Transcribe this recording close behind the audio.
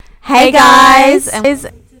Hey guys! And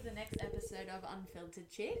welcome to the next episode of Unfiltered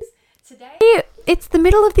Chicks. Today, It's the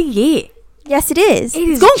middle of the year. yes, it is. It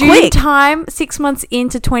is gone June quick. time, 6 months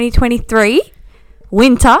into 2023.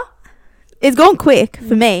 Winter. It's gone quick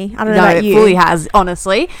for me. I don't know No, about it you. fully has,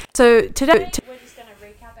 honestly. So today, We're just going to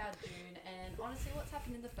recap our June and honestly what's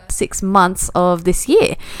happened in the first 6 months of this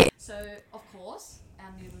year. So, of course,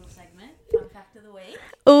 our new little segment, Fun Fact of the Week.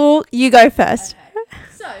 Oh, you go first. Okay.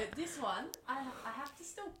 So, this one, I have to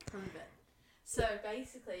still prove it. So,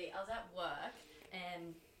 basically, I was at work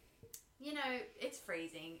and, you know, it's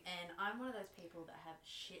freezing and I'm one of those people that have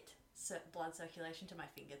shit blood circulation to my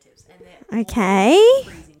fingertips and they're Okay. always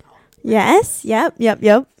freezing cold. Yes. Yep. So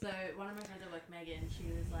one of my friends at work, Megan, she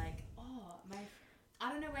was like,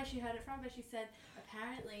 I don't know where she heard it from, but she said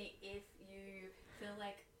apparently if you fill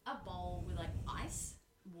like a bowl with like ice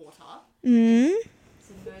water,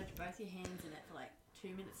 submerge both your hands in it for like 2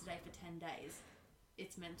 minutes a day for 10 days,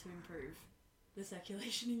 it's meant to improve the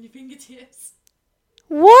circulation in your fingertips.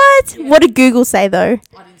 What? Yeah. What did Google say though?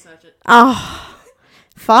 I didn't search it. Oh,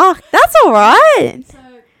 fuck. That's all right. So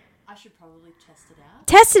I should probably test it out.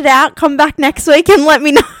 Test it out. Come back next week and let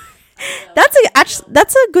me know.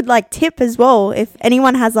 That's a good like tip as well. If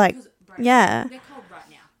anyone has like, yeah. They're cold right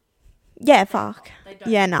now. yeah, fuck. They don't.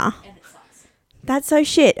 Yeah, nah. And it sucks. That's so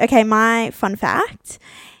shit. Okay, my fun fact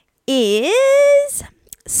is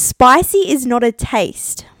spicy is not a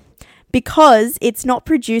taste because it's not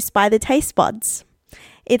produced by the taste buds.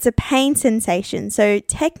 It's a pain sensation. So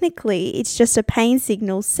technically, it's just a pain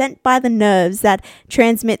signal sent by the nerves that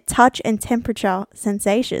transmit touch and temperature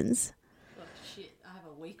sensations. Oh shit, I have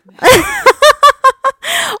a weak mouth.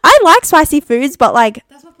 I like spicy foods, but like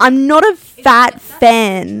That's what I'm not a fat that's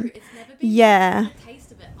fan. true. It's never been Yeah. the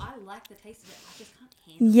taste of it. I like the taste of it. I just can't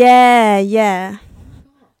handle it. Yeah. Oh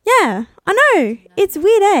my god. Yeah, I know. It's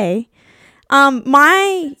weird, eh?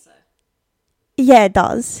 My So, yeah, it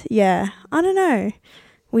does. Yeah, I don't know.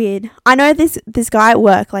 Weird. I know this guy at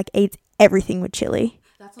work like eats everything with chili.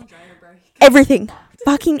 that's on Drea, bro. Everything.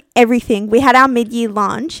 Fucking everything. We had our mid-year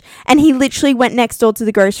lunch and he literally went next door to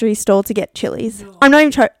the grocery store to get chilies. No. I'm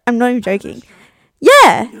not even joking.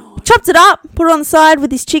 Yeah. No. Chopped it up, put it on the side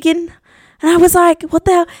with his chicken. And I was like, what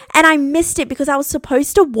the hell? And I missed it because I was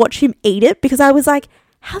supposed to watch him eat it because I was like,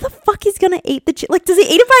 how the fuck is going to eat the like, does he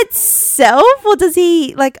eat it by itself or does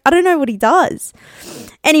he, like, I don't know what he does.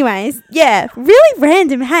 Anyways, yeah, really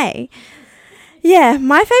random, hey. Yeah,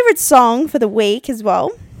 my favorite song for the week as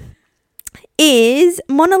well is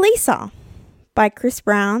Mona Lisa by Chris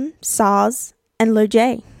Brown, SARS, and Lil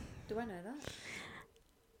J. Do I know that?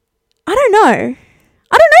 I don't know.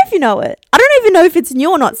 I don't know if you know it. I don't even know if it's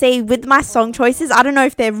new or not. See, with my song choices, I don't know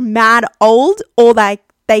if they're mad old or like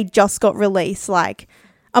they just got released like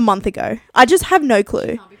a month ago. I just have no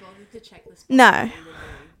clue. Can't be bothered to check the spot No.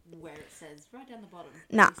 where it says right down the bottom.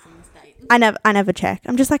 Nah. released in the state. I never check.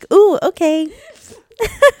 I'm just like, ooh, okay.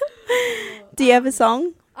 Do you have a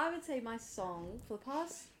song? I would say my song for the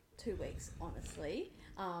past 2 weeks, honestly,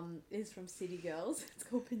 is from City Girls. It's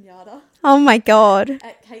called Pinata. Oh my god.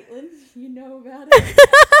 At Caitlin, you know about it.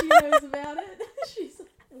 She knows about it. She's like,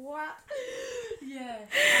 what? Yeah.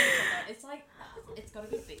 It's like, it's got a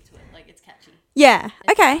good beat to it. Like, it's catchy. Yeah.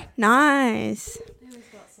 Okay. Nice. They always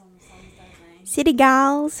got some songs, don't they? City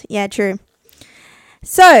Girls. Yeah, true.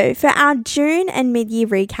 So, for our June and mid-year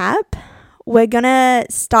recap, we're going to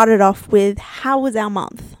start it off with how was our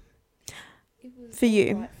month? It was For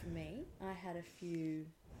you. alright for me. I had a few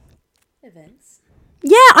events.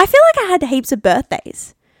 Yeah, I feel like I had heaps of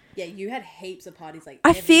birthdays. Yeah, you had heaps of parties like I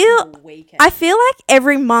every feel- single weekend. I feel like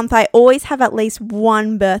every month I always have at least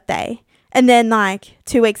one birthday. And then like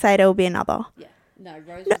 2 weeks later will be another. Yeah. No,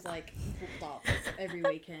 Rose was like booked up every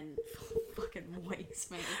weekend for fucking weeks,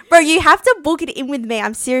 maybe. Bro, you have to book it in with me.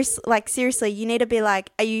 I'm serious. Like, seriously, you need to be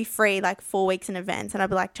like, are you free like 4 weeks in advance? And I'll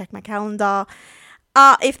be like, check my calendar.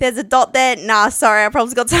 If there's a dot there, nah, sorry, I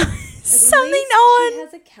probably got something She on.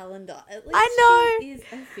 has a calendar. At least I know. she is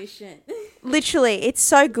efficient. Literally, it's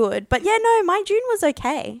so good. But yeah, no, my June was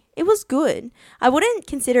okay. It was good. I wouldn't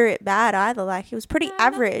consider it bad either. Like, it was pretty No,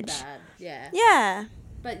 nothing average. bad. Yeah. Yeah.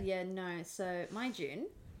 But yeah, no. So my June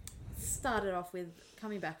started off with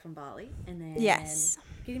coming back from Bali and then Yes.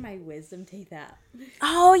 getting my wisdom teeth out.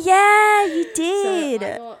 Oh, yeah, you did.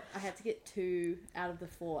 So I had to get 2 out of the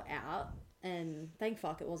 4 out. And thank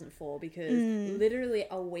fuck it wasn't 4 because literally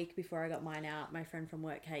a week before I got mine out, my friend from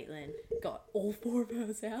work, Caitlin, got all 4 of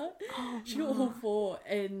hers out. Oh, She got all 4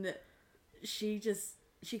 and she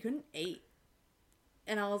couldn't eat.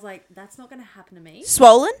 And I was like, that's not going to happen to me.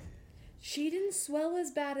 Swollen? She didn't swell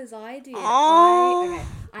as bad as I did. Oh.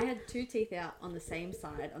 I had 2 teeth out on the same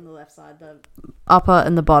side, on the left side, the upper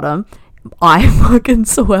and the bottom. I fucking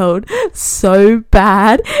swelled so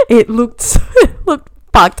bad. It looked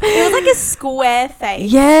fucked. It was like a square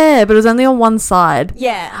face. Yeah, but it was only on one side.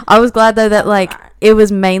 Yeah. I was glad though that like it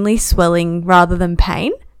was mainly swelling rather than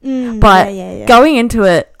pain. But going into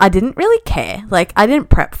it, I didn't really care. Like, I didn't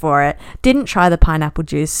prep for it. Didn't try the pineapple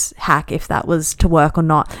juice hack if that was to work or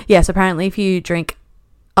not. Yes, apparently if you drink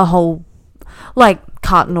a whole, like,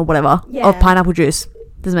 carton or whatever of pineapple juice,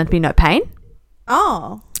 there's meant to be no pain.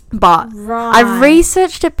 Oh. But right. I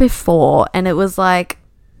researched it before and it was like,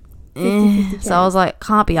 50-50 so I was like,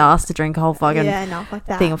 can't be asked to drink a whole fucking like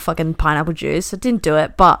that. thing of fucking pineapple juice. So I didn't do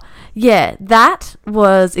it. But yeah, that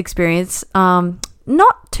was experience.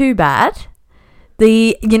 Not too bad.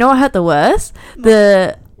 You know what hurt the worst?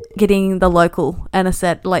 The getting the local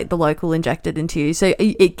anesthetic, like the local injected into you. So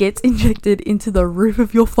it gets injected into the roof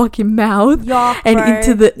of your fucking mouth and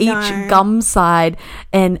into each gum side,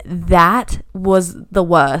 and that was the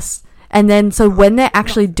worst. And then so when they're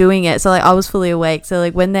actually doing it, so like I was fully awake, so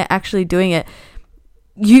like when they're actually doing it,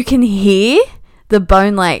 you can hear the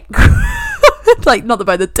bone like like not the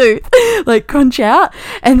bone, the tooth like crunch out,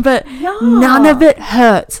 but none of it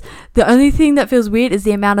hurts. The only thing that feels weird is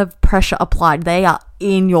the amount of pressure applied. They are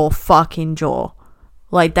in your fucking jaw,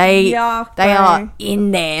 like they are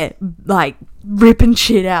in there like ripping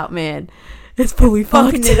shit out, man. It's fully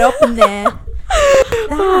fucking it up in there.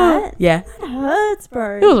 That hurts,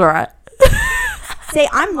 bro. It was alright. See,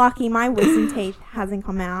 I'm lucky my wisdom teeth hasn't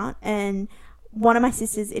come out, and one of my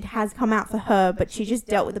sisters, it has come out for her, but she just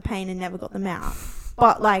dealt with the pain and never got them out.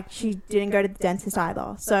 But like, she didn't go to the dentist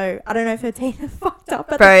either, so I don't know if her teeth are fucked up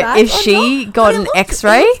at the back. If she got an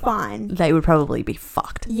X-ray, fine, they would probably be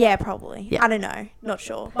fucked. Yeah, probably. I don't know, not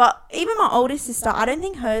sure. But even my older sister, I don't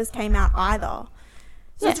think hers came out either.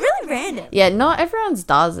 So it's really random. Yeah, not everyone's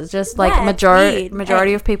does. It's just like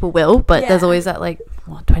majority of people will, but there's always that like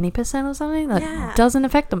 20% or something that doesn't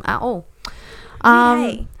affect them at all.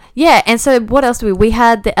 Yeah, and so what else do we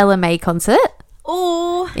had the LMA concert.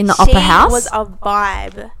 Oh, in the opera house. She was a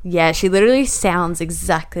vibe. Yeah, she literally sounds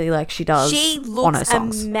exactly like she does. She on her looks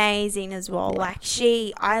songs. amazing as well. Yeah. Like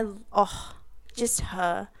just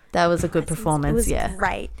her. That was a good performance. It was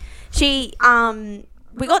great. She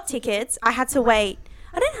we got tickets. I had to wait.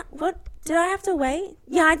 Did I have to wait?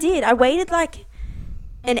 Yeah, I did. I waited like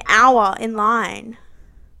an hour in line.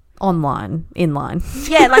 In line.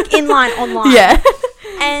 Yeah, like in line online. Yeah.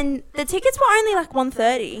 And the tickets were only like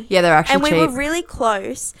 $130. Yeah, they're actually cheap. And we were really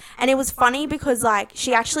close. And it was funny because like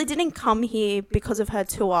she actually didn't come here because of her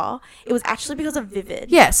tour. It was actually because of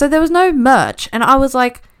Vivid. Yeah, so there was no merch. And I was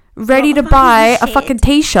like ready to buy a fucking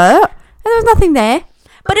t-shirt. And there was nothing there.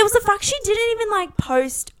 But it was the fact she didn't even like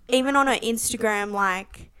post even on her Instagram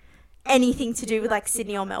like anything to do with like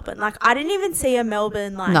Sydney or Melbourne. Like I didn't even see a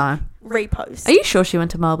Melbourne like repost. Are you sure she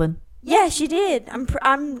went to Melbourne? Yeah, she did. I'm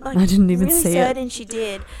like I didn't even really see certain she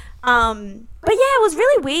did. But yeah, it was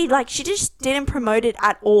really weird. Like she just didn't promote it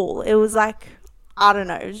at all. It was like I don't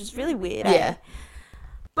know. It was just really weird. Yeah.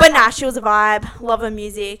 But nah, she was a vibe. Love her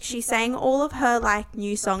music. She sang all of her like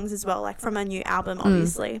new songs as well, like from her new album,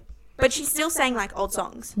 obviously. But she still sang like old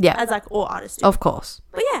songs. Yeah. As like all artists do. Of course.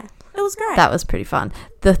 But yeah, it was great. That was pretty fun.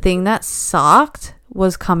 The thing that sucked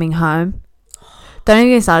was coming home. Don't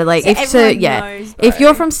even get started. Like if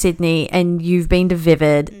you're from Sydney and you've been to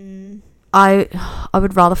Vivid, I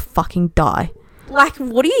would rather fucking die. Like,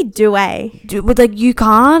 what do you do, Like, you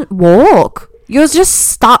can't walk. You're just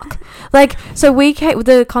stuck. Like, so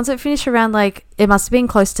the concert finished around like it must have been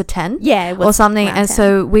close to 10, it was or something. And 10.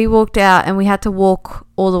 so we walked out and we had to walk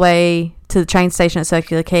all the way to the train station at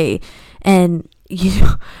Circular Quay, and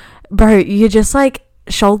you're just like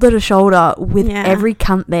shoulder to shoulder with every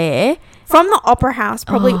cunt there. From the Opera House,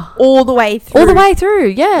 probably all the way through. All the way through,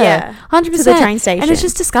 yeah. 100%. To the train station. And it's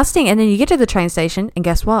just disgusting. And then you get to the train station, and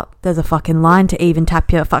guess what? There's a fucking line to even tap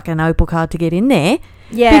your fucking Opal card to get in there.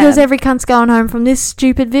 Yeah. Because every cunt's going home from this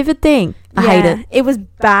stupid Vivid thing. I hate it. It was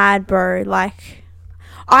bad, bro. Like,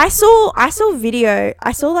 I saw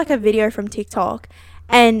like a video from TikTok,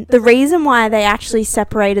 and the reason why they actually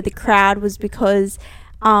separated the crowd was because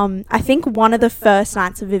I think one of the first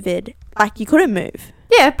nights of Vivid, like, you couldn't move.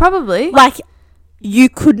 Yeah, probably. Like, you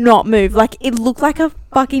could not move. Like, it looked like a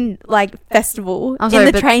fucking, like, festival in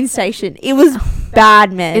the train station. It was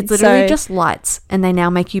bad, man. It's literally just lights, and they now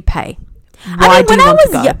make you pay. Why do you want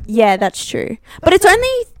to go? Yeah, that's true. But it's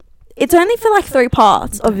only for, like, 3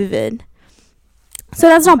 parts of Vivid. So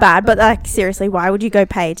that's not bad, but, like, seriously, why would you go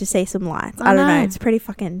pay to see some lights? I don't know. It's pretty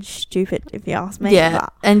fucking stupid, if you ask me. Yeah,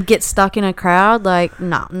 and get stuck in a crowd, like,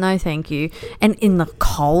 no thank you. And in the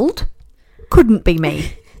cold, couldn't be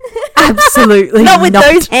me. Absolutely Not with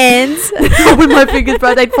those hands. Not with my fingers,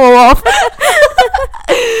 bro. They'd fall off.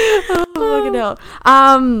 Oh, fucking hell.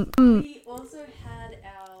 We also had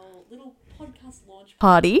our little podcast launch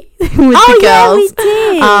Party with the girls.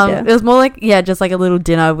 Yeah, we did. It was more like, just like a little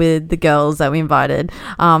dinner with the girls that we invited.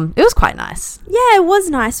 It was quite nice. Yeah, it was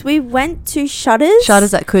nice. We went to Shutters.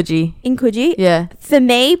 Shutters at Coogee. In Coogee. Yeah. For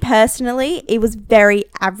me, personally, it was very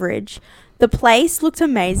average. The place looked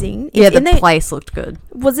amazing. Yeah, the place looked good.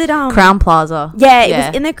 Was it Crown Plaza? Yeah, it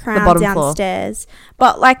was in the Crown, bottom downstairs.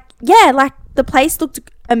 But the place looked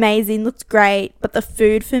amazing, looked great, but the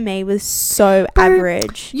food for me was so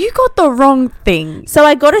average. You got the wrong thing. So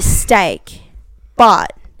I got a steak,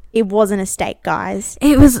 but it wasn't a steak, guys.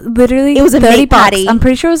 It was literally a 30 meat bucks. patty. I'm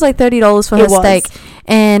pretty sure it was like $30 for her steak.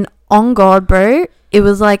 And on God, bro, it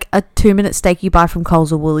was like a 2-minute steak you buy from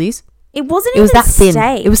Coles or Woolies. It wasn't. It was even that thin.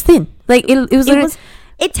 steak. It was thin. Like it was.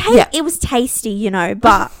 It was tasty,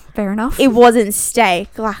 but fair enough. it wasn't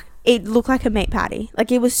steak. Like it looked like a meat patty.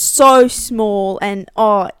 Like it was so small, and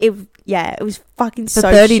it was fucking for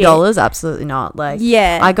so $30. Absolutely not. Like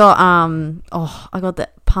I got the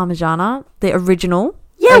Parmigiana, the original.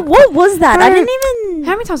 Yeah, like, what was that? Bro, I didn't even.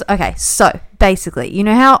 How many times? Okay, so basically, you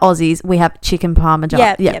know how Aussies we have chicken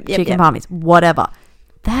Parmesan. Chicken parmies, whatever.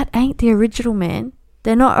 That ain't the original, man.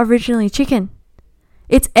 They're not originally chicken.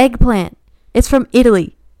 It's eggplant. It's from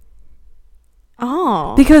Italy.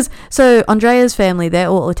 Oh. Because, so Andrea's family, they're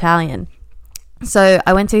all Italian. So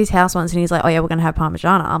I went to his house once and he's like, oh yeah, we're going to have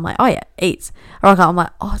Parmigiana. I'm like, oh yeah, eats. I'm like,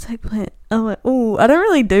 oh, it's eggplant. I'm like, oh, I don't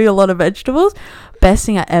really do a lot of vegetables. Best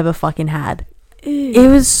thing I ever fucking had. Ew. It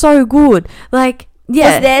was so good. Like,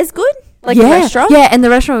 yeah. Was theirs good? Like the restaurant? Yeah, and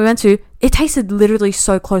the restaurant we went to, it tasted literally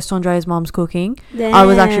so close to Andrea's mom's cooking. Damn. I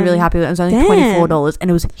was actually really happy with it. It was only $24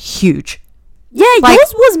 and it was huge. Yeah, like,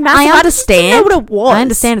 yours was massive. I understand. I didn't know what it was. I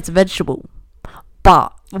understand it's a vegetable,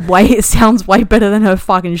 but it sounds way better than her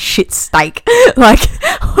fucking shit steak. Like,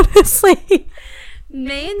 honestly.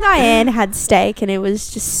 Me and Diane had steak and it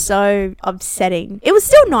was just so upsetting. It was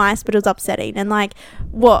still nice, but it was upsetting. And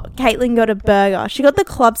Caitlin got a burger. She got the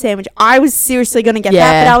club sandwich. I was seriously going to get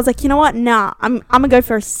that, but I was like, you know what? Nah, I'm going to go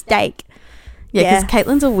for a steak. Yeah, because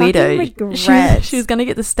Caitlin's a weirdo. She was going to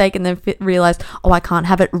get the steak and then realised, oh, I can't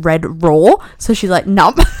have it red raw. So she's like,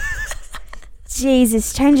 nope.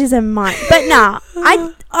 Jesus, changes her mind. But nah,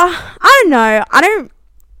 I don't know. I don't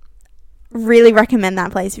really recommend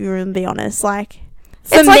that place, if you want to be honest. Like,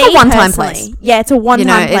 it's like a one-time place. Yeah, it's a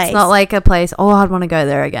one-time place. It's not like a place, oh, I'd want to go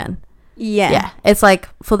there again. Yeah. Yeah. It's like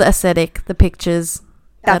for the aesthetic, the pictures.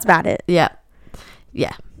 That's about it. Yeah.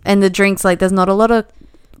 Yeah. And the drinks, like, there's not a lot of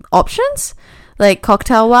options, like,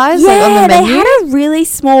 cocktail-wise, like, on the menu. They had a really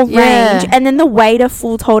small range. And then the waiter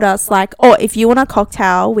told us, like, oh, if you want a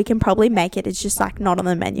cocktail, we can probably make it. It's just, like, not on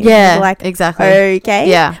the menu. Yeah, like, exactly. Okay.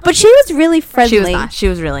 Yeah. But she was really friendly. She was nice. She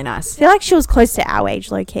was really nice. I feel like she was close to our age,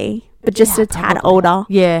 low-key. But just a tad older.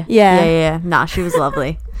 Yeah. Nah, she was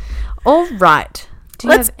lovely. All right. Do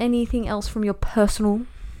you have anything else from your personal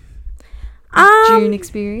June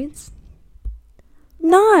experience?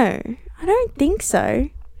 No, I don't think so.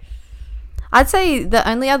 I'd say the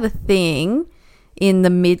only other thing in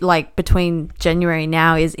the between January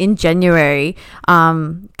now is in January,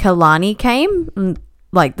 Kalani came,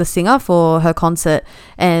 like the singer, for her concert.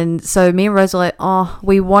 And so me and Rose were like, oh,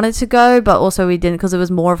 we wanted to go, but also we didn't because it was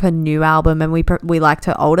more of her new album and we liked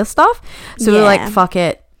her older stuff. So we were like, fuck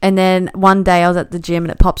it. And then one day I was at the gym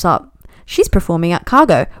and it pops up, she's performing at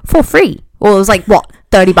Cargo for free. Well, it was like, what,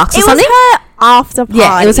 $30 or something? It was her after party.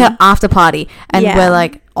 Yeah, it was her after party. And we're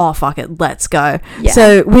like, oh, fuck it, let's go. Yeah.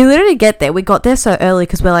 So we literally get there. We got there so early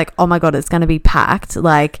because we're like, oh my God, it's going to be packed.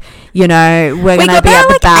 Like, we're going to be at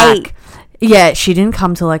the back. 8. Yeah, she didn't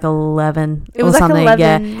come till like 11 or something. Like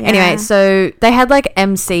 11, yeah. Anyway, so they had like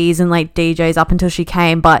MCs and like DJs up until she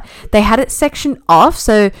came, but they had it sectioned off.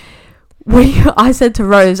 So I said to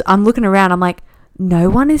Rose, I'm looking around, I'm like, no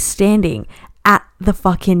one is standing at the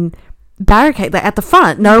fucking barricade, like at the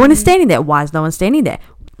front. No one is standing there. Why is no one standing there?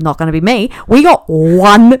 Not going to be me. We got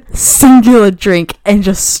one singular drink and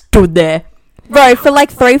just stood there. Bro, for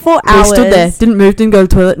like 3-4 hours. We stood there. Didn't move, didn't go to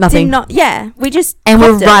the toilet, nothing. We just... And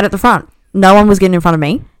we're right at the front. No one was getting in front of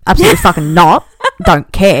me. Absolutely fucking not. Don't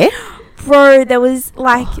care. Bro, there was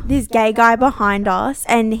like this gay guy behind us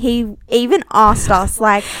and he even asked us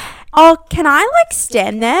like, oh, can I like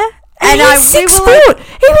stand there? And he was 6 foot.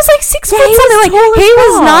 He was like 6 foot something. Like, he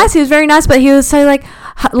was nice. He was very nice, but he was so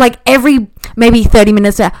like every maybe 30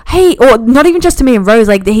 minutes, hey, or not even just to me and Rose,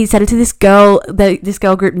 like he said it to this girl, this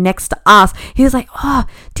girl group next to us. He was like, oh,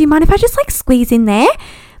 do you mind if I just like squeeze in there?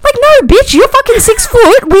 Like, no, bitch, you're fucking 6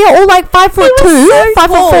 foot. We are all like 5'2", 5'4".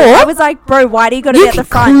 I was like, bro, why do you got to be at the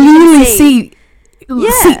front? You You clearly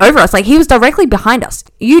can see over us. Like, he was directly behind us.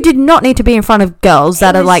 You did not need to be in front of girls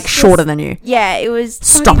that are like shorter than you. Yeah, it was.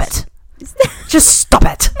 Stop it. Just stop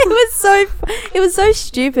it. It was so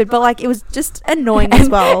stupid, but like it was just annoying as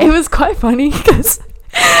well. It was quite funny because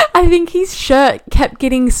I think his shirt kept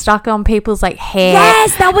getting stuck on people's like hair.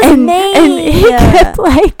 Yes, that was me. And he kept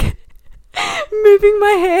like moving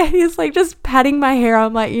my hair. He was like just patting my hair.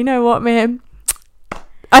 I'm like, you know what, man?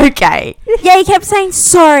 Okay. Yeah, he kept saying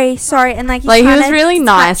sorry, and like he was really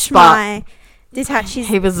nice, but detach his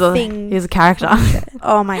he was thing. a character.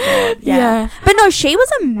 Oh my god, yeah. But no, she was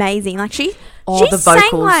amazing. Like she the sang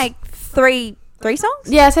vocals. like three songs.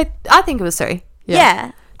 Yeah, so I think it was 3.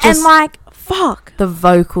 Yeah. Just and like fuck, the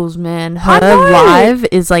vocals, man. I Her know. live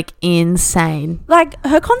is like insane. like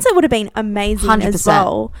her concert would have been amazing 100%. as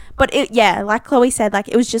well. But like Chloe said, like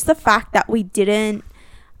it was just the fact that we didn't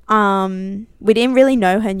really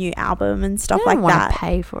know her new album and stuff I like didn't want that. to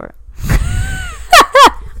pay for it.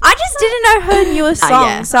 I just didn't know her newest song,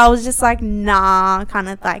 yeah. so I was just like, nah kind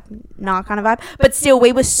of vibe. But still,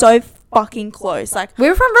 we were so fucking close. Like, We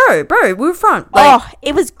were front row, bro. We were front. Like, oh,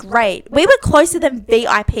 it was great. We were closer than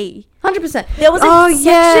VIP. 100%. There was a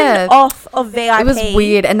section off of VIP. It was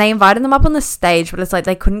weird, and they invited them up on the stage, but it's like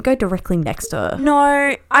they couldn't go directly next to her.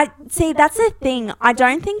 No, I see. That's the thing. I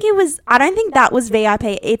don't think that was VIP.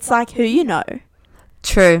 It's like who you know.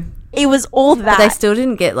 True. It was all that. But they still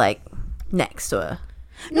didn't get like next to her.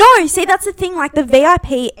 No, see, that's the thing. Like the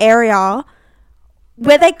VIP area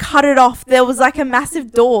where they cut it off, there was like a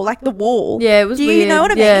massive door, like the wall. Yeah, it was Do you weird. know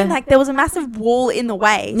what I Yeah. mean? Like there was a massive wall in the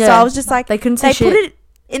way. So Yeah. I was just like, They couldn't see They shit. put it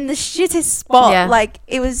in the shittest spot. Yeah. Like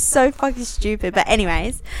it was so fucking stupid. But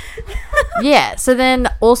anyways, Yeah. So then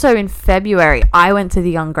also in February, I went to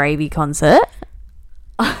the Young Gravy concert.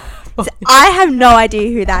 I have no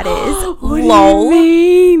idea who that is. What Lol. do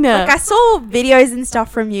you mean? Like I saw videos and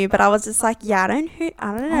stuff from you, but I was just like, yeah, I don't know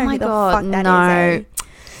Oh my who the God, fuck that no. is.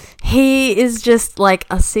 He is just like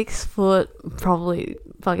a 6 foot, probably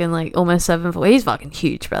fucking like almost 7 foot. He's fucking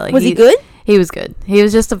huge, bro. Like, Was he good? He was good. He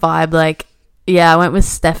was just a vibe. Like, yeah, I went with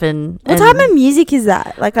Stefan. What type of music is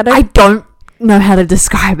that? Like I don't know how to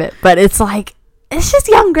describe it, but it's like, it's just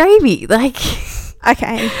Young Gravy. Like,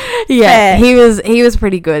 okay. yeah, Fair. he was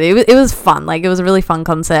pretty good. It was fun. Like, it was a really fun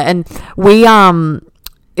concert, and we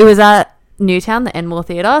it was at Newtown, the Enmore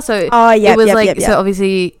Theatre. So Oh, yep, it was yep, like yep, yep. so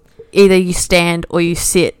obviously either you stand or you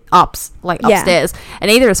sit upstairs,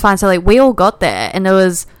 and either is fine. So like we all got there, and there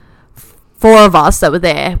was 4 of us that were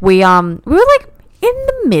there. We were like in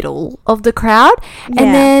the middle of the crowd, and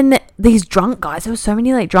then these drunk guys. There were so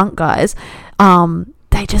many like drunk guys.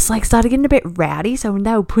 They just like started getting a bit rowdy. So when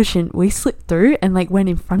they were pushing, we slipped through and like went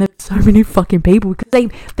in front of so many fucking people because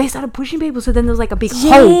they started pushing people. So then there was like a big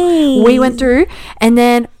hole. We went through, and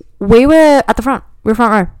then we were at the front. We were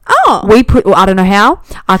front row. Oh. I don't know how.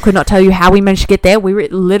 I could not tell you how we managed to get there. We were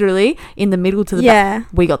literally in the middle to the back.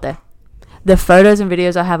 We got there. The photos and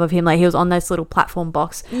videos I have of him, like he was on this little platform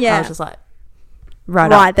box. Yeah. I was just like,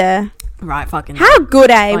 right there. Right fucking. How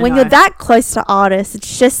good, eh? When know. you're that close to artists,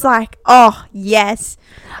 it's just like, oh, yes.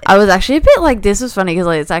 I was actually a bit like, this was funny because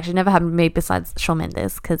like, it's actually never happened to me besides Shawn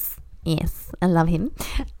Mendes because, yes, I love him.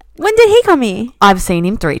 When did he come here? I've seen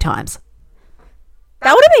him 3 times.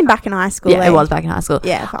 That would have been back in high school. Yeah, it was back in high school.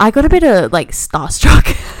 Yeah. I got a bit of like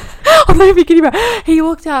starstruck. I'm not even kidding about. He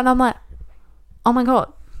walked out and I'm like, oh my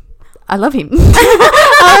God, I love him.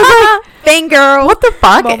 I was like, Bang girl. what the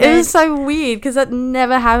fuck? Moment. It was so weird because that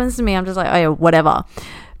never happens to me. I'm just like, oh yeah, whatever.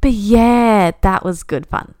 But yeah, that was good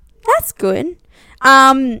fun. That's good.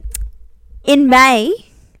 In May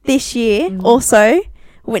this year, also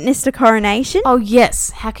witnessed a coronation. Oh yes,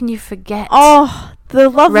 how can you forget? Oh, the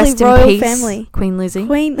lovely Rest in royal peace, family. Queen Lizzie.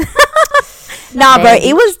 Queen. Nah, bro,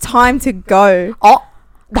 it was time to go. Oh,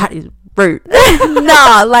 that is rude.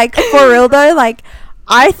 Nah, like for real though, like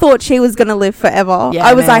I thought she was gonna live forever. Yeah,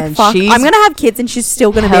 I was man, like, fuck, she's- I'm gonna have kids and she's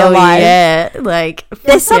still gonna be Hell alive. yeah, like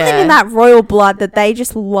There's fuck something yeah. in that royal blood that they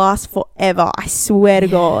just last forever. I swear to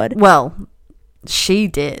God. Well, she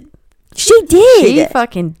did. She did. She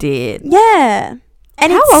fucking did. Yeah.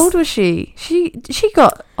 And How it's- old was she? She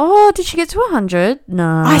got. Oh, did she get to 100?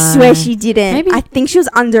 No. I swear she didn't. Maybe- I think she was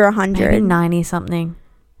under 100. Maybe 90 something.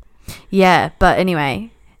 Yeah, but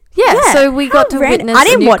anyway. Yeah, Yeah, so we got how to random. witness. I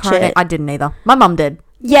didn't a new watch it. I didn't either. My mum did.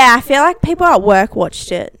 Yeah, I feel like people at work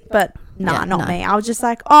watched it, but nah, Yeah, not no. me. I was just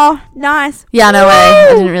like, oh, nice. Yeah, no way. I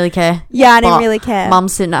Woo! didn't really care. Yeah, I didn't But really care.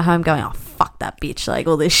 Mum's sitting at home going, oh, fuck that bitch. Like,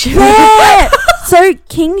 all this shit. Yeah. So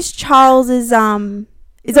King Charles is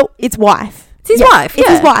it's wife. It's his wife. It's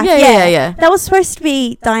his wife. Yeah. That was supposed to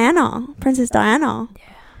be Diana, Princess Diana.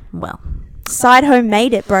 Well, Side Home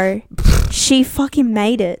made it, bro. She fucking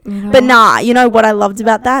made it. You know But what? nah, you know what I loved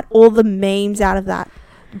about that? All the memes out of that.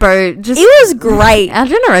 bro, just It was great. our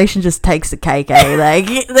generation just takes the cake, eh?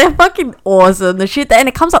 Like, they're fucking awesome. The shit, and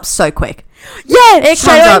it comes up so quick. Yeah, It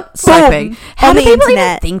straight comes away, up so boom, quick. How on do the people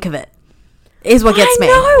internet. even think of it? Is what gets I me.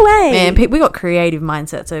 know, way. Man, we got creative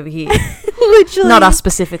mindsets over here. Literally. Not us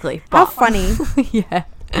specifically. How But funny. yeah.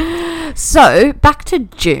 So, back to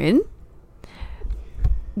June.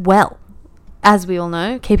 Well, as we all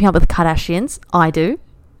know, Keeping Up with the Kardashians, I do.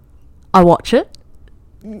 I watch it.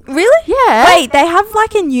 Really? Yeah. Wait, they have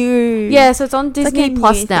like a new... Yeah, so it's on it's like Disney a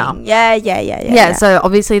Plus new now. thing. Yeah. Yeah, so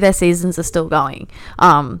obviously their seasons are still going.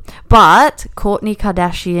 But Kourtney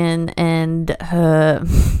Kardashian and her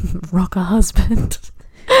rocker husband,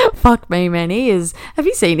 fuck me, man, he is... Have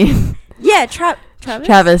you seen him? Yeah, Travis?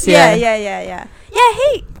 Travis, yeah. Yeah,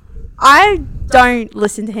 I don't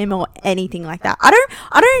listen to him or anything like that. I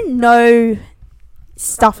don't know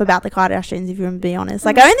stuff about the Kardashians, if you want to be honest.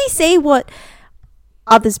 Like, I only see what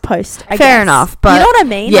others post, I Fair guess. enough, but... You know what I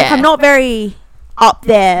mean? Like, yeah. I'm not very up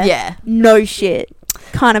there. Yeah. No shit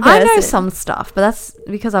kind of person. I know some stuff, but that's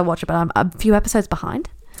because I watch it, but I'm a few episodes behind.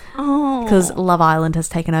 Oh. Because Love Island has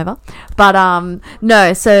taken over. But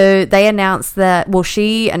no, so they announced that, well,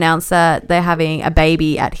 she announced that they're having a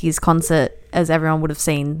baby at his concert, as everyone would have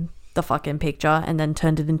seen the fucking picture, and then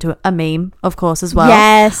turned it into a meme, of course, as well.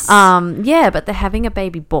 Yes. Yeah, but they're having a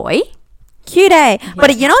baby boy. Cute, eh?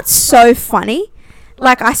 But you know what's so funny?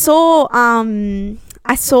 Like, I saw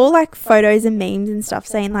like photos and memes and stuff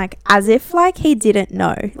saying like as if like he didn't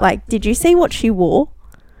know. Like, did you see what she wore?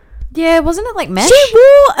 Yeah, wasn't it like mesh? She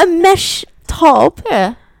wore a mesh top,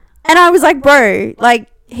 Yeah. and I was like, bro, like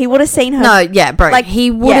he would have seen her. No, yeah, bro. Like, He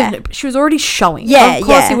would have... She was already showing. Yeah, Of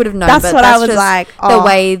course yeah. he would have known. That's but what I was just like, the oh.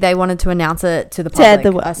 way they wanted to announce it to the To public,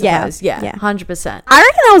 the- I yeah, suppose. Yeah, yeah. 100%. I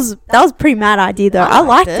reckon that was a pretty mad idea though. I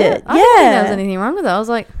liked it. I didn't think there was Yeah, anything wrong with it. I was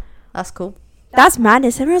like, that's cool. that's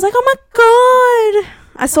madness. And I was like, oh my god.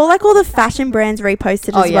 I saw like all the fashion brands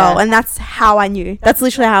reposted Oh, as well, yeah. and that's how I knew. That's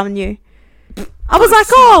literally how I knew. I was like,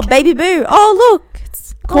 oh, baby boo. Oh, look,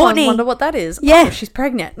 it's Oh, I Kourtney. wonder what that is. Yeah. Oh, she's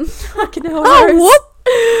pregnant. Fucking hell. Oh, what?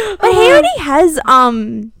 But he already has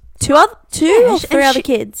two Yeah, or sh- three and other she-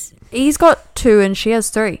 kids. He's got 2 and she has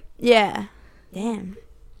 3. Yeah. Damn.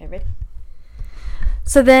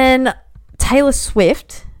 So then Taylor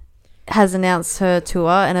Swift has announced her tour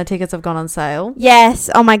and her tickets have gone on sale. Yes.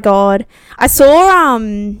 Oh my god. I saw I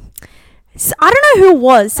don't know who it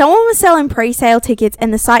was. Someone was selling pre-sale tickets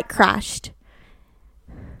and the site crashed.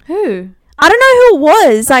 Who? I don't know who it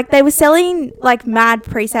was. Like, they were selling like mad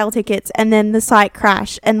pre-sale tickets and then the site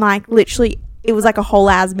crashed, and like literally it was like a whole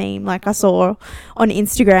ass meme like I saw on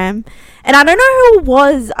Instagram. And I don't know who it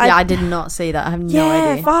was. I did not see that. I have no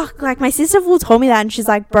idea. Fuck. Like, my sister told me that, and she's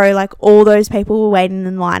like, bro, like all those people were waiting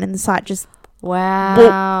in line and the site just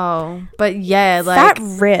Wow. But yeah, like...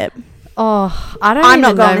 that rip. Oh, I don't I'm even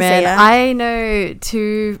not going know, to man. see her. I know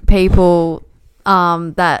 2 people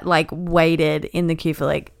that like waited in the queue for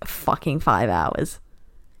like fucking 5 hours.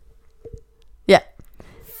 Yeah.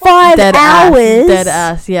 5 Dead hours? ass. Dead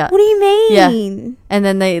ass, yeah. What do you mean? And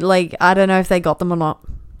then they like, I don't know if they got them or not.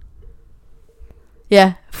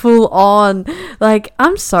 Yeah, full on. Like,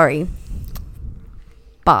 I'm sorry,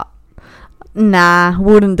 but nah,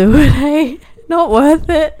 wouldn't do it. Hey, not worth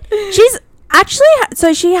it. She's actually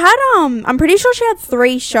so she had I'm pretty sure she had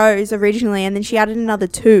 3 shows originally, and then she added another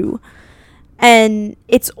 2, and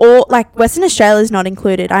it's all like Western Australia's not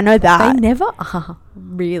included. I know They that. never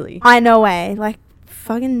really. I know, like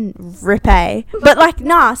fucking rip, eh? But like,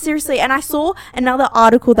 nah, seriously. And I saw another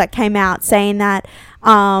article that came out saying that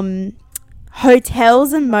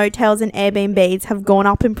hotels and motels and Airbnbs have gone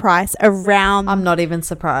up in price around I'm not even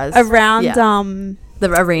surprised. around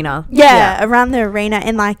the arena. around the arena,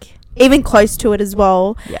 and like even close to it as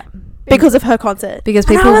well, Yeah. because of her concert. Because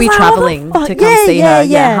And I people will was be like, what the traveling fuck? to come Yeah, see yeah, her.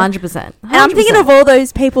 yeah. Yeah, 100%. And I'm thinking of all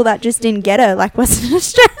those people that just didn't get her, like Western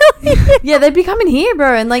Australia. Yeah, they'd be coming here,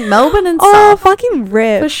 bro, and like Melbourne and Oh, stuff. fucking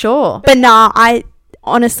rip. For sure. But nah, I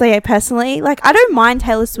honestly, personally, like, I don't mind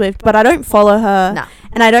Taylor Swift, but I don't follow her. Nah.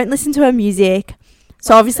 And I don't listen to her music.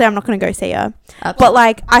 So obviously I'm not going to go see her. But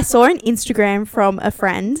like, I saw an Instagram from a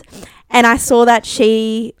friend, and I saw that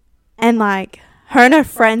she and like her and her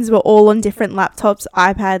friends were all on different laptops,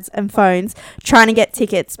 iPads and phones trying to get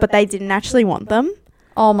tickets, but they didn't actually want them.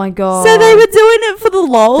 Oh my god. So they were doing it for the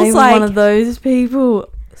lols. They were like, one of those people.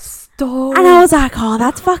 Stop. and I was like, oh,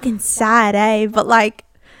 that's fucking sad, eh? But like,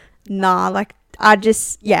 nah, like, I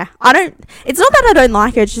just, yeah, I don't, it's not that I don't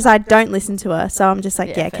like her, it's just I don't listen to her. So I'm just like,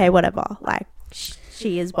 Yeah, yeah, fair. okay, whatever. Like,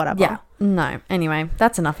 she is whatever. Yeah. No. Anyway,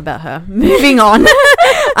 that's enough about her. Moving on.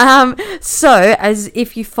 So, as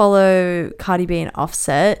if you follow Cardi B and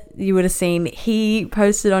Offset, you would have seen he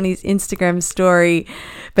posted on his Instagram story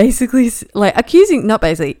basically like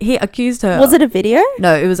he accused her. Was it a video?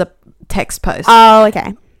 No, it was a text post. Oh,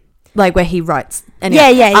 okay. Like where he writes.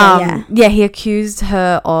 Anyway, Yeah. Yeah, he accused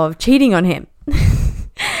her of cheating on him.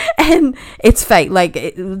 And it's fake. Like,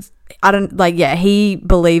 it was, I don't, like, yeah, he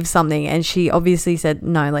believes something and she obviously said,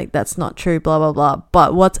 no, like, that's not true, blah, blah, blah.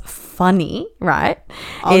 But what's funny, right,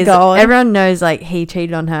 is God. everyone knows, like, he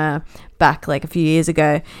cheated on her back, like, a few years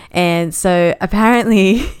ago. And so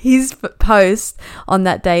apparently his post on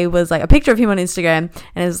that day was, like, a picture of him on Instagram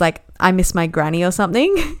and it was, like, I miss my granny or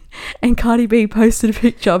something. And Cardi B posted a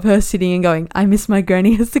picture of her sitting and going, I miss my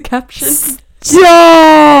granny as the caption.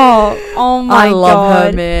 Oh my god. I love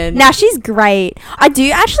her, man. Now she's great. I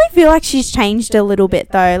do actually feel like she's changed a little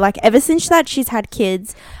bit though. Like ever since that she's had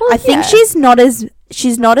kids, Well, I think yeah. she's not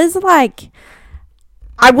as like,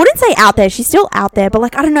 I wouldn't say out there. She's still out there, but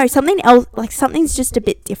like I don't know, something else, like something's just a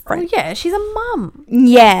bit Oh, different. yeah, she's a mum.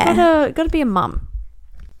 Yeah. Gotta be a mum.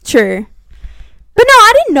 True. But no,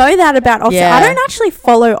 I didn't know that about Offset. Yeah. I don't actually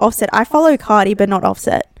follow Offset. I follow Cardi, but not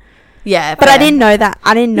Offset. Yeah, But I fair. didn't know that.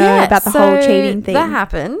 I didn't know Yeah, about the whole so cheating thing. That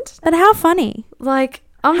happened. But how funny. Like,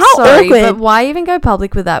 I'm How sorry, awkward. but why even go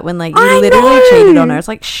public with that when, like, you I literally know. cheated on her? It's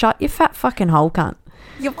like, shut your fat fucking hole, cunt.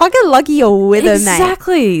 You're fucking lucky you're with her, mate.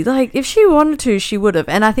 Exactly. Like, if she wanted to, she would have.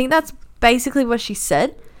 And I think that's basically what she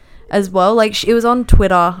said as well. Like, it was on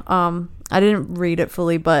Twitter. I didn't read it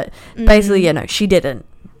fully, but basically, yeah, no, she didn't.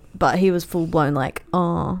 But he was full blown like,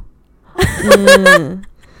 oh.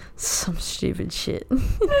 Some stupid shit.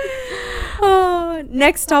 Oh,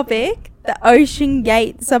 next topic, the Ocean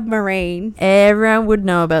Gate submarine. Everyone would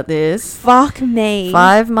know about this. Fuck me.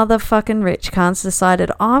 5 motherfucking rich cunts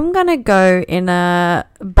decided, I'm gonna go in a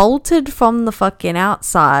bolted from the fucking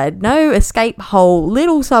outside, no escape hole,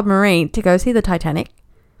 little submarine to go see the Titanic.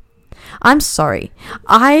 I'm sorry.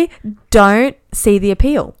 I don't see the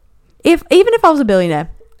appeal. Even if I was a billionaire,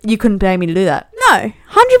 you couldn't pay me to do that. No,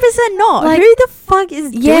 100% not. Like, who the fuck is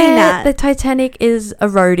doing that? The Titanic is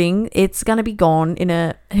eroding. It's gonna be gone in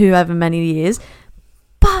however many years.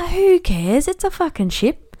 But who cares? It's a fucking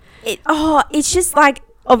ship. It's just like,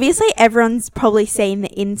 obviously everyone's probably seen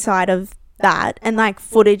the inside of that and like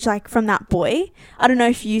footage like from that boy. I don't know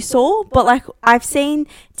if you saw, but like I've seen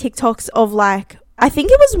TikToks of like, I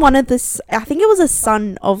think it was a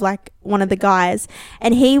son of like one of the guys,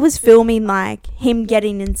 and he was filming like him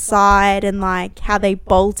getting inside and like how they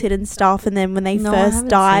bolted and stuff, and then when they No, I first haven't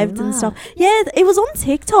dived seen and that. stuff. Yeah, it was on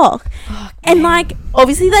TikTok. And like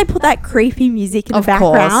obviously they put that creepy music in Of the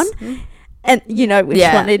background, course. and you know which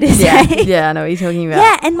Yeah. one it is. Yeah. eh? Yeah, I know what you're talking about.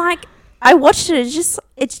 Yeah, and like I watched it. It's just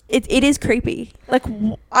it is creepy. Like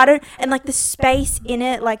I don't, and like the space in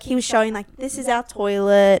it. Like he was showing like this is our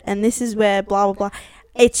toilet and this is where blah blah blah.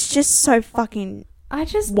 It's just so fucking.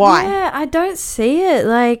 Why? Yeah, I don't see it.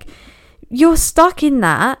 Like, you're stuck in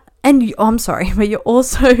that, and I'm sorry, but you're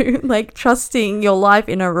also like trusting your life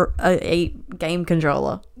in a game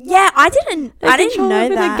controller. Yeah, I didn't know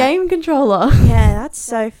With that. a game controller. Yeah, that's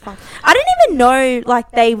so fun. I didn't even know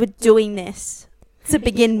like they were doing this to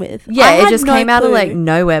begin with. I Yeah, it had just no came out of clue. like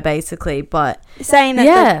nowhere, basically. But saying that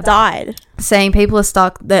Yeah. they died. saying people are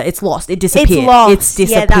stuck, that it's lost, it disappeared, lost. it's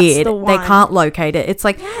Yeah, that's disappeared. the They one. can't locate it. It's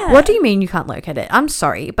like, Yeah. what do you mean you can't locate it? I'm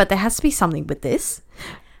sorry, but there has to be something with this.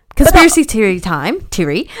 Conspiracy theory time,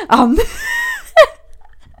 Terry.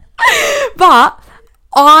 But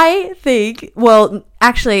I think, well,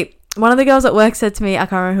 actually, one of the girls at work said to me, I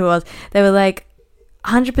can't remember who it was, they were like,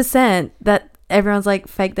 100% that everyone's like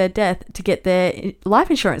fake their death to get their life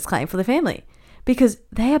insurance claim for the family. Because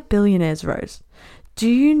they are billionaires, Rose. Do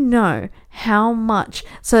you know how much?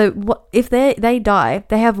 So what if they die?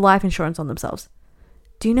 They have life insurance on themselves.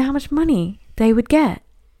 Do you know how much money they would get?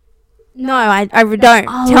 No, I don't.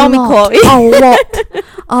 A Tell me, lot. Chloe.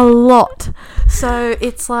 A lot. So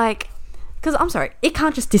it's like, because I'm sorry, it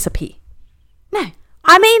can't just disappear. No.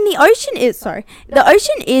 I mean, the ocean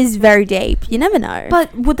is very deep. You never know.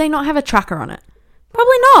 But would they not have a tracker on it?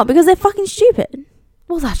 Probably not, because they're fucking stupid.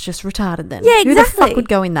 Well, that's just retarded then. Yeah, Who the exactly. fuck would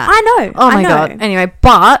go in that? I know. Oh I my know. god. Anyway,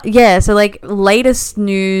 but yeah, so like latest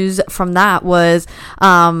news from that was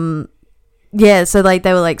yeah, so like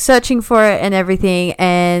they were like searching for it and everything,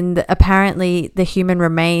 and apparently the human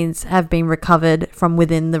remains have been recovered from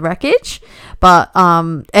within the wreckage. But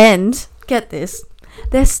and get this,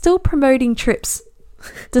 they're still promoting trips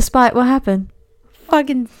despite what happened.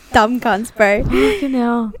 Fucking dumb cunts, bro. Fucking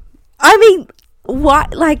hell. I mean, why?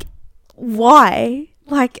 Like, why?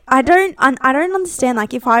 Like, I don't understand.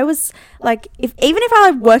 Like, if I was, like, even if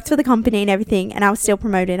I worked for the company and everything and I was still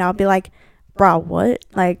promoted, I'll be like, bruh, what?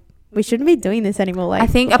 Like, we shouldn't be doing this anymore. Like, I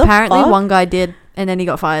think what the apparently fuck? one guy did, and then he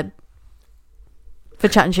got fired for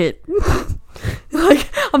chatting shit. Like,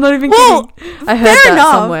 I'm not even kidding. I heard Fair that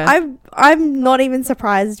enough. somewhere. I'm not even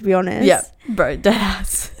surprised, to be honest. Yeah, bro,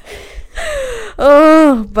 deadass.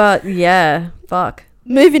 Oh, but yeah, fuck.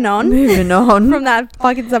 Moving on. From that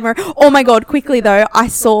fucking submarine. Oh my god, quickly though, I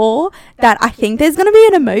saw that I think there's going to be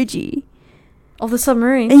an emoji. Of the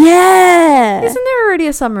submarine. Yeah. Isn't there already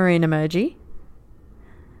a submarine emoji?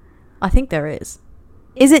 I think there is.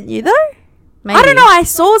 Is it you though? Maybe. I don't know. I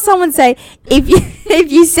saw someone say,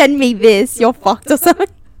 if you send me this, you're fucked or something.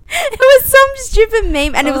 It was some stupid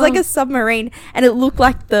meme and it was like a submarine and it looked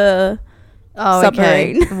like the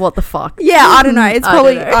submarine. Okay. What the fuck? Yeah, I don't know. It's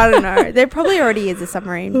probably, I I don't know. There probably already is a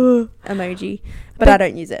submarine emoji, but I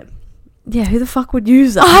don't use it. Yeah, who the fuck would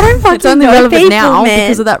use that? I don't fucking It's only know relevant people, now man.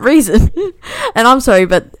 because of that reason. And I'm sorry,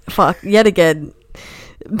 but fuck, yet again,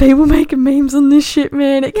 people making memes on this shit,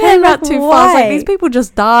 man. It came out too fast. Like, these people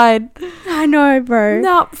just died. I know, bro.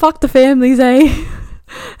 Nah, fuck the families, eh?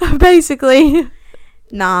 Basically.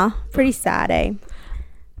 Nah, pretty sad, eh?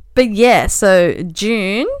 But yeah, so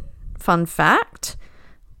June, fun fact,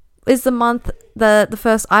 is the month the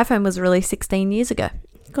first iPhone was released 16 years ago.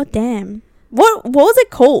 God damn. What was it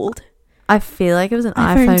called? I feel like it was an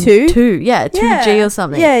iPhone iPhone 2? 2. Yeah, 2G or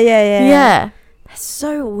something. Yeah. Yeah. That's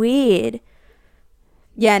so weird.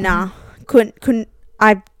 Yeah, nah. Couldn't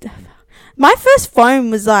I my first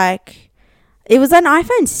phone was like, it was an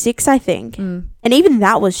iPhone 6, I think. And even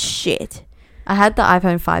that was shit. I had the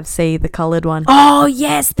iPhone 5C, the coloured one. Oh,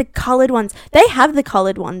 yes, the coloured ones. They have the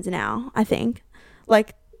coloured ones now, I think.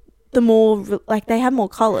 Like, the more, like, they have more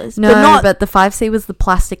colours. No, but the 5C was the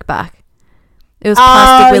plastic back. It was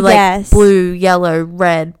plastic with, like, blue, yellow,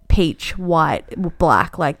 red, peach, white,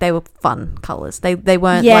 black. Like, they were fun colours. They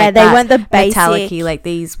weren't, like, they weren't the basic. metallic-y. Like,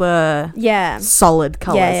 these were solid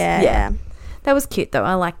colours. Yeah. That was cute, though.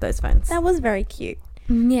 I like those phones. That was very cute.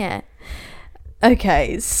 Yeah.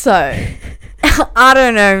 Okay, so I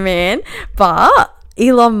don't know, man, but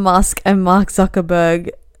Elon Musk and Mark Zuckerberg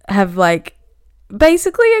have, like,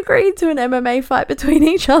 basically agreed to an MMA fight between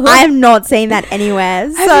each other. I have not seen that anywhere.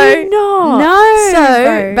 Have you not? No.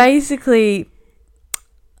 So basically,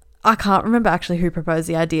 I can't remember actually who proposed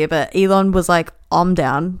the idea, but Elon was like, I'm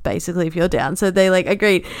down, basically, if you're down. So they, like,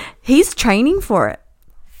 agreed. He's training for it.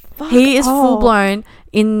 He is full blown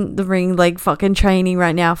in the ring, like, fucking training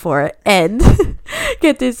right now for it. And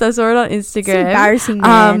get this, I saw it on Instagram. It's embarrassing,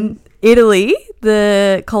 man. Italy,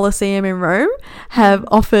 the Colosseum in Rome, have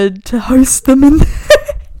offered to host them in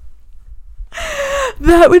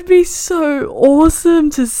That would be so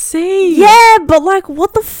awesome to see. Yeah, but, like,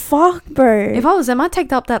 what the fuck, bro? If I was them, I'd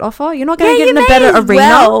take up that offer. You're not going to Yeah, get in you a better may as arena.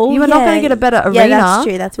 well. You are not going to get a better arena. Yeah, that's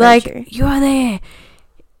true. That's very true. You are there.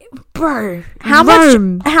 Bro, How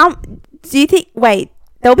Rome. much? How do you think? Wait,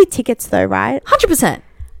 there'll be tickets though, right? 100%.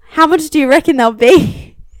 How much do you reckon they'll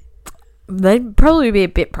be? They'd probably be a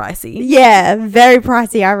bit pricey. Yeah, very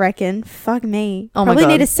pricey, I reckon. Fuck me. Oh my Probably God.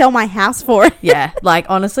 need to sell my house for it. Yeah, like,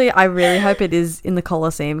 honestly, I really hope it is in the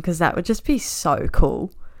Colosseum because that would just be so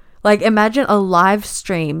cool. Like, imagine a live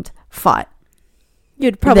streamed fight.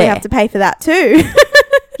 You'd probably There. have to pay for that too.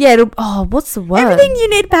 Yeah, what's the word? Everything you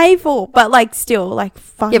need to pay for, but, like, still, like,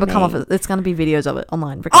 fuck. Yeah, but me. come off, it's going to be videos of it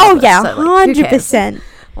online. Oh regardless. yeah, So, like, who cares? 100%.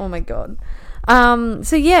 Oh my God.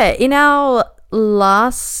 So yeah, in our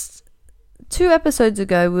last 2 episodes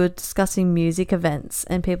ago, we were discussing music events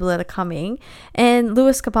and people that are coming, and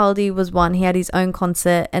Lewis Capaldi was one. He had his own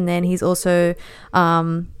concert, and then he's also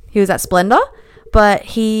he was at Splendor, but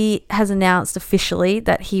he has announced officially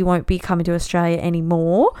that he won't be coming to Australia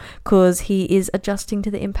anymore because he is adjusting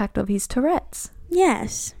to the impact of his Tourette's.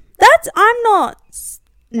 Yes, I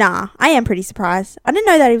am pretty surprised. I didn't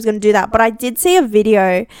know that he was going to do that, but I did see a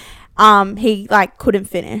video. He, like, couldn't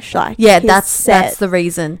finish, like, yeah, his that's set. the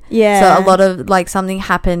reason. Yeah. So a lot of, like, something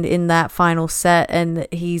happened in that final set, and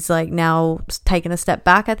he's, like, now taken a step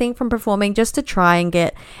back, I think, from performing just to try and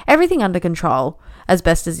get everything under control as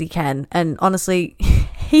best as he can. And honestly,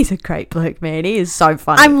 he's a great bloke, man. He is so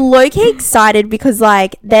funny. I'm low-key excited because,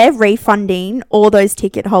 like, they're refunding all those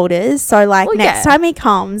ticket holders. So, like, Well, next yeah. time he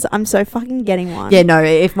comes, I'm so fucking getting one. Yeah, no,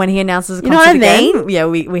 if when he announces a You know concert what I again, mean? yeah,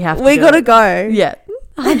 we have to We do gotta it. go. Yeah,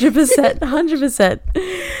 100%, 100%.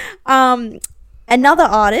 Another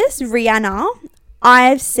artist, Rihanna,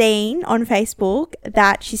 I've seen on Facebook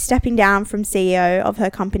that she's stepping down from CEO of her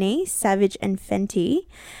company, Savage and Fenty,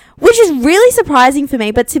 which is really surprising for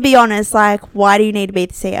me. But to be honest, like, why do you need to be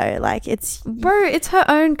the CEO? Like, it's Bro, it's her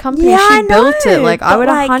own company. Yeah, She I built it. know, Like, I but, would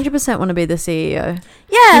like- 100% want to be the CEO.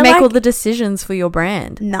 yeah, You make like, all the decisions for your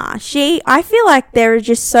brand. nah. I feel like there are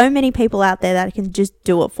just so many people out there that can just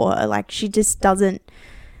do it for her. Like, she doesn't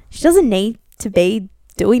need to be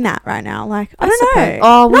doing that right now. Like, I don't know.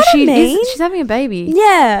 Oh, well, Know what I mean? she's having a baby.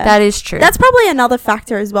 Yeah, That is true. that's probably another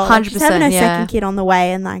factor as well. Like, she's 100%, having her yeah. second kid on the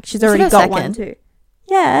way, and like she's Is it already her got one second? too.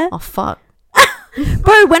 Yeah, Oh, fuck.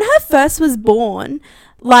 bro. When her first was born,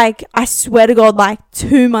 like, I swear to God, like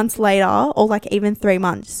 2 months later, or like even 3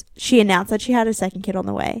 months, she announced that she had a second kid on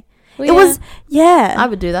the way. Well, It was I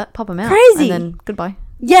would do that. Pop them out. Crazy. And then goodbye.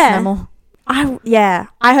 yeah. No more.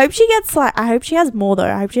 I hope she gets like. I hope she has more though.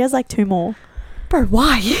 I hope she has like 2 more. Bro,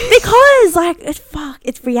 why? Because like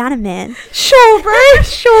it's Rihanna, man. Sure, bro.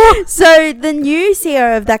 Sure. So the new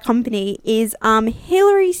CEO of that company is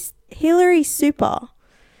Hillary Super.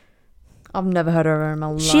 I've never heard of her in my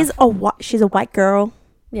life. She's a white girl.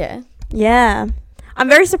 Yeah. Yeah. I'm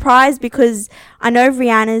very surprised because I know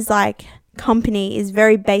Rihanna's like company is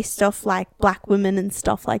very based off like black women and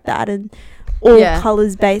stuff like that, and all Yeah.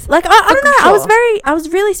 colors based. Like I don't know. Sure. I was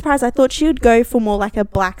really surprised. I thought she would go for more like a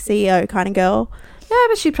black CEO kind of girl. Yeah,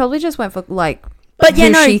 but she probably just went for like But yeah,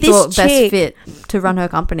 who no, she this thought best chick, fit to run her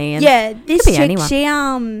company. And yeah, this could be chick, anyone. she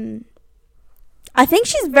I think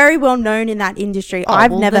she's very well known in that industry. Oh,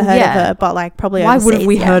 I've well, never then, heard yeah. of her, but like probably why overseas, wouldn't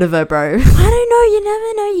we yeah. heard of her, bro? I don't know. You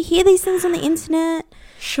never know. You hear these things on the internet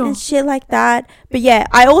Sure. and shit like that. But yeah,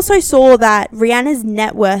 I also saw that Rihanna's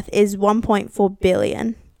net worth is 1.4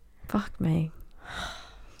 billion. Fuck me.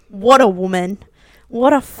 What a woman!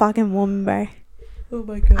 What a fucking woman, bro. Oh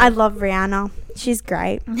my god. I love Rihanna. She's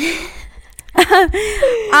great.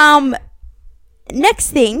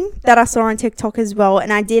 Next thing that I saw on TikTok as well,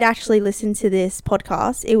 and I did actually listen to this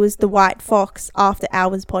podcast. It was the White Fox After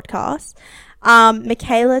Hours podcast.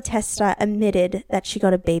 Michaela Testa admitted that she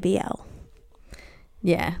got a BBL.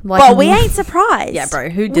 Yeah. Like, But we ain't surprised. Yeah, bro.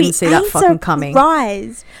 Who didn't see that fucking coming?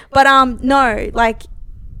 Surprised. But no, like,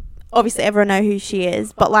 obviously everyone know who she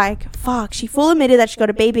is, but like, fuck, she full admitted that she got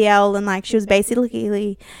a BBL, and like she was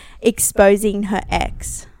basically exposing her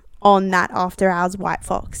ex on that After Hours White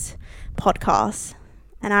Fox podcast.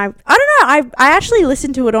 And I don't know, I actually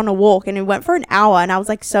listened to it on a walk, and it went for an hour, and I was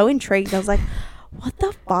like so intrigued. I was like, what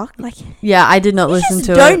the fuck? Like, Yeah, I did not you listen just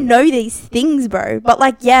to don't it. know these things, bro. But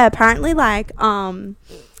like, yeah, apparently like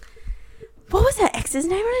what was her ex's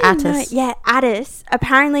name? I don't even know. Addis. Yeah, Addis.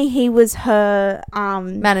 Apparently he was her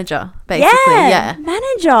Manager, basically. Yeah.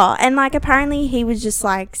 manager. And like apparently he was just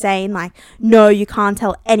like saying like, no, you can't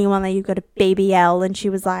tell anyone that you've got a BBL. And she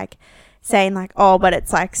was like saying like, oh, but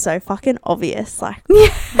it's like so fucking obvious. Like,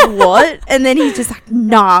 what? And then he's just like,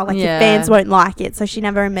 nah, like your Yeah. fans won't like it. So she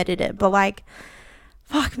never admitted it. But like,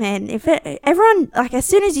 fuck, man, everyone, like, as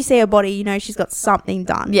soon as you see her body, you know she's got something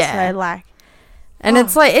done. Yeah. So like, And Oh.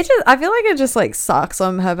 it's like, I feel like it just like sucks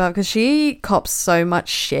on her because she cops so much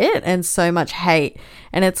shit and so much hate.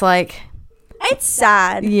 And it's like, it's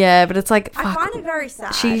sad. yeah, but it's like, I fuck, find it very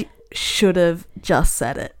sad. she should have just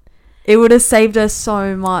said it. It would have saved her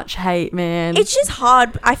so much hate, man. It's just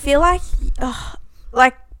hard. I feel like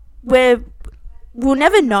we'll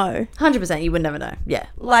never know. 100%, you would never know. Yeah.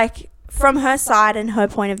 Like from her side and her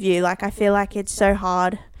point of view, like I feel like it's so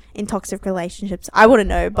hard in toxic relationships. I wouldn't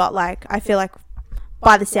know, but like I feel like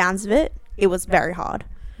by the sounds of it, it was very hard.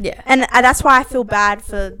 Yeah. And that's why I feel bad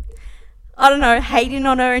for, I don't know, hating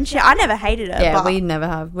on her and shit. I never hated her. Yeah, but we never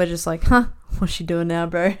have. We're just like, huh, what's she doing now,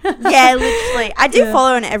 bro? yeah, literally. I do Yeah. follow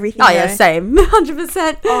her on everything. Oh, yeah, though. same.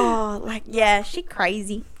 100%. Oh, like, yeah, she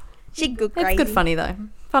crazy. She good crazy. It's good funny, though.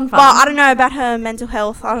 Fun. But I don't know about her mental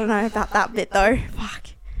health. I don't know about that bit, though. Fuck.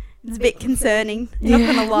 It's a bit concerning. Not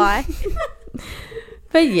Yeah. gonna lie.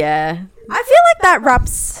 But yeah, I feel like that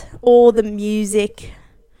wraps all the music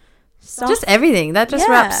stuff. just everything. That just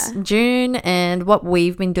Yeah. wraps June and what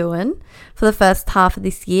we've been doing for the first half of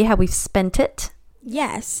this year, how we've spent it.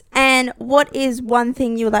 Yes. And what is one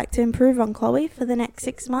thing you would like to improve on, Chloe, for the next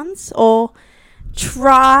 6 months? Or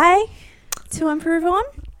try to improve on?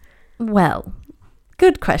 Well,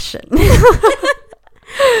 good question.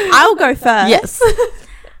 I'll go first. Yes.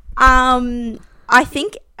 I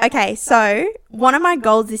think, okay, so one of my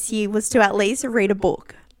goals this year was to at least read a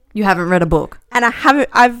book. You haven't read a book. And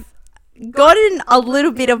I've gotten a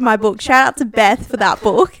little bit of my book. Shout out to Beth for that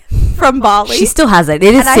book from Bali. She still has it.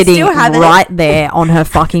 It is And I sitting still have it. right there on her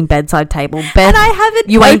fucking bedside table. Beth, and I haven't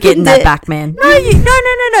you ain't getting opened that it. back, man.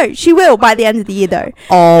 No. She will by the end of the year, though.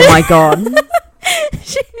 Oh my god.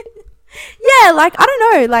 Yeah, like, I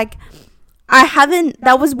don't know. Like, I haven't.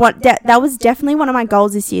 That was definitely one of my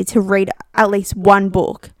goals this year, to read at least one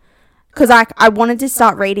book. because like I wanted to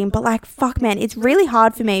start reading, but like fuck man, it's really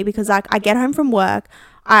hard for me because like I get home from work,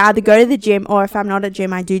 I either go to the gym, or if I'm not at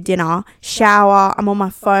gym, I do dinner, shower, I'm on my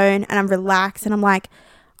phone and I'm relaxed, and I'm like,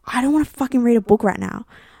 I don't want to fucking read a book right now.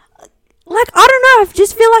 Like, I don't know, I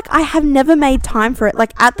just feel like I have never made time for it.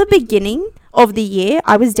 Like at the beginning of the year,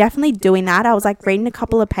 I was definitely doing that. I was like reading a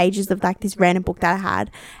couple of pages of like this random book that I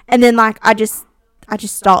had, and then like I just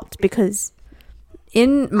stopped because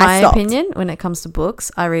in my opinion, when it comes to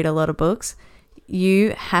books, I read a lot of books.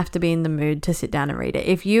 You have to be in the mood to sit down and read it.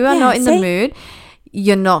 If you are not in the mood,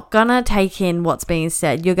 you're not gonna take in what's being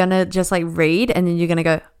said. You're gonna just like read, and then you're gonna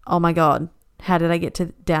go, oh my god, how did I get to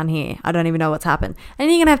down here? I don't even know what's happened. And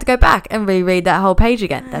you're gonna have to go back and reread that whole page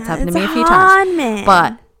again. That's happened to me a few times. Man.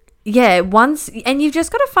 But yeah, and you've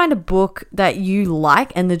just got to find a book that you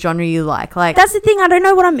like and the genre you like. Like, that's the thing, I don't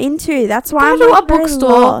know what I'm into. That's why I'm go to like a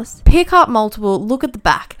bookstore, lost. pick up multiple, look at the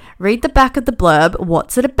back, read the back of the blurb.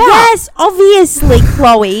 What's it about? Yes, obviously,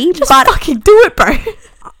 Chloe. Just but fucking do it, bro.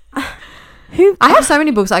 who? I have so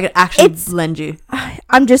many books I could actually lend you.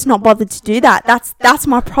 I'm just not bothered to do that. That's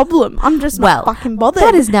my problem. I'm just not fucking bothered.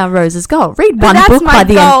 That is now Rose's goal. Read But one that's book my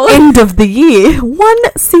by goal. the end of the year. One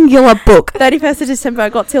singular book. 31st of December, I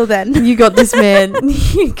got till then. You got this, man.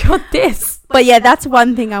 You got this. But yeah, that's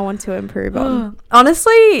one thing I want to improve on.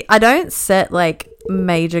 Honestly, I don't set like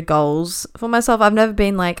major goals for myself. I've never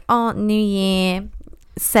been like, oh, new year,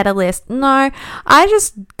 set a list. No, I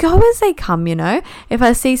just go as they come, you know. If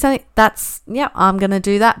I see something that's, yeah, I'm going to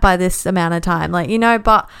do that by this amount of time. Like, you know,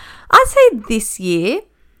 but I'd say this year,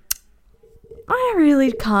 I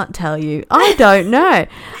really can't tell you. I don't know.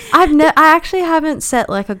 I actually haven't set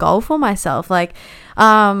like a goal for myself. Like,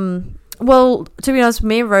 well, to be honest,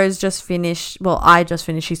 me and Rose just finished. Well, I just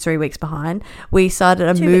finished. She's 3 weeks behind. We started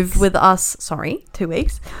a 2 Move weeks. With Us. Sorry, 2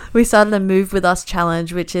 weeks. We started a Move With Us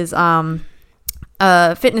challenge, which is a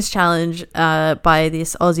fitness challenge by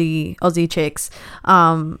this Aussie chicks.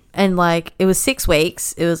 And like it was 6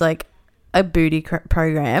 weeks. It was like a booty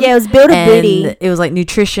program. Yeah, it was build a booty. It was like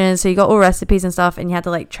nutrition, so you got all recipes and stuff, and you had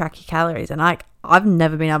to like track your calories. And like I've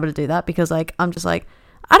never been able to do that because like I'm just like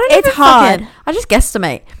I don't. It's hard. I just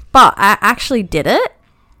guesstimate, but I actually did it,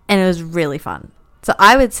 and it was really fun. So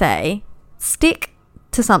I would say stick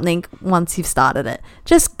to something once you've started it.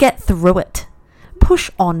 Just get through it. Push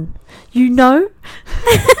on. You know.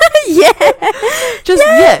 Yeah. Just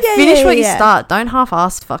finish what you start. Don't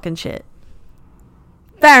half-ass fucking shit.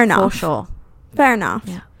 Fair enough. For sure. Fair enough.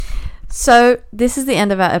 Yeah. So this is the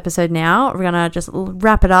end of our episode now. We're going to just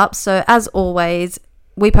wrap it up. So as always,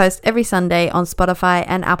 we post every Sunday on Spotify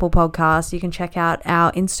and Apple Podcasts. You can check out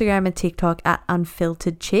our Instagram and TikTok at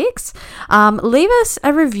Unfiltered Chicks. Leave us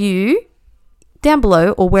a review down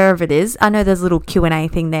below or wherever it is. I know there's a little Q&A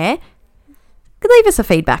thing there. Leave us a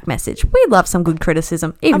feedback message. We love some good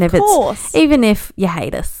criticism, even if you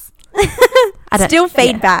hate us. Still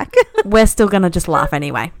feedback. We're still going to just laugh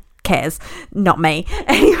anyway. Cares. Not me.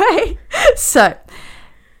 Anyway, so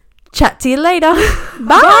chat to you later.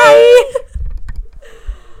 Bye.